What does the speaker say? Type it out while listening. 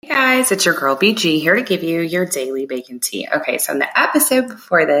guys, it's your girl BG here to give you your daily bacon tea. Okay, so in the episode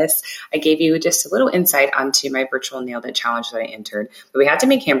before this, I gave you just a little insight onto my virtual nailed it challenge that I entered. But we had to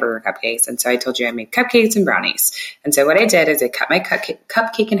make hamburger cupcakes, and so I told you I made cupcakes and brownies. And so what I did is I cut my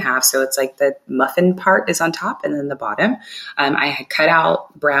cupcake in half, so it's like the muffin part is on top and then the bottom. I had cut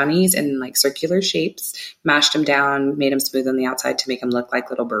out brownies in like circular shapes, mashed them down, made them smooth on the outside to make them look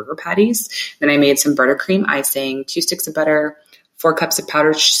like little burger patties. Then I made some buttercream icing, 2 sticks of butter, 4 cups of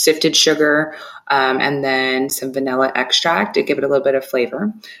powdered sifted sugar, and then some vanilla extract to give it a little bit of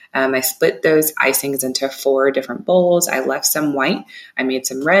flavor. I split those icings into 4 different bowls. I left some white. I made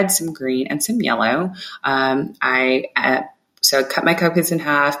some red, some green, and some yellow. So I cut my cupcakes in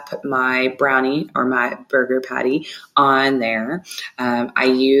half, put my brownie or my burger patty on there. I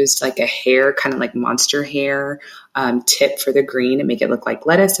used like a hair, kind of like monster hair tip for the green to make it look like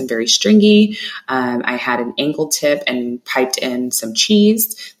lettuce and very stringy. I had an angle tip and piped in some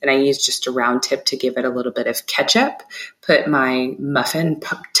cheese. Then I used just a round tip to give it a little bit of ketchup. Put my muffin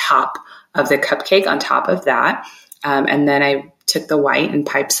top of the cupcake on top of that. And then I took the white and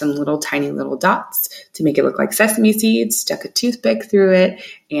piped some little tiny little dots to make it look like sesame seeds, stuck a toothpick through it,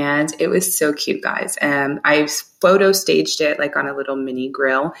 and it was so cute, guys. I photo staged it like on a little mini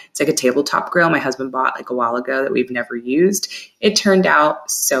grill. It's like a tabletop grill my husband bought like a while ago that we've never used. It turned out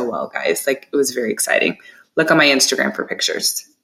so well, guys. Like, it was very exciting. Look on my Instagram for pictures.